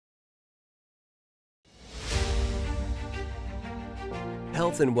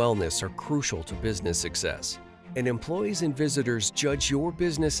Health and wellness are crucial to business success, and employees and visitors judge your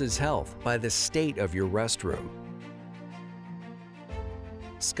business's health by the state of your restroom.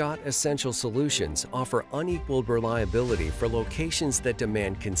 Scott Essential Solutions offer unequaled reliability for locations that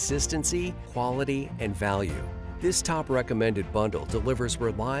demand consistency, quality, and value. This top recommended bundle delivers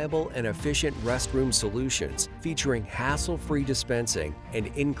reliable and efficient restroom solutions featuring hassle-free dispensing and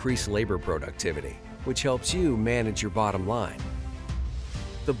increased labor productivity, which helps you manage your bottom line.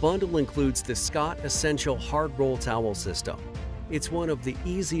 The bundle includes the Scott Essential Hard Roll Towel System. It's one of the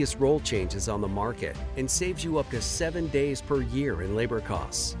easiest roll changes on the market and saves you up to 7 days per year in labor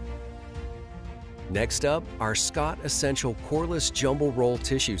costs. Next up, our Scott Essential Coreless Jumbo Roll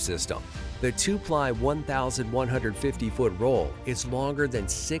Tissue System. The 2-ply 1,150-foot roll is longer than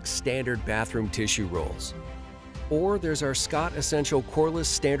 6 standard bathroom tissue rolls. Or there's our Scott Essential Coreless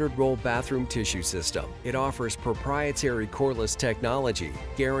Standard Roll Bathroom Tissue System. It offers proprietary coreless technology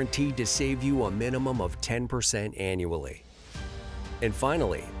guaranteed to save you a minimum of 10% annually. And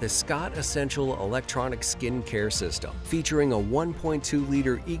finally, the Scott Essential Electronic Skin Care System, featuring a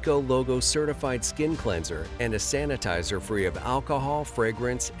 1.2-liter Eco-Logo certified skin cleanser and a sanitizer free of alcohol,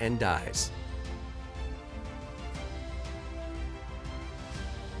 fragrance, and dyes.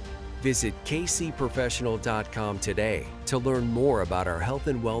 Visit kcprofessional.com today to learn more about our health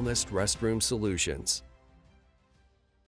and wellness restroom solutions.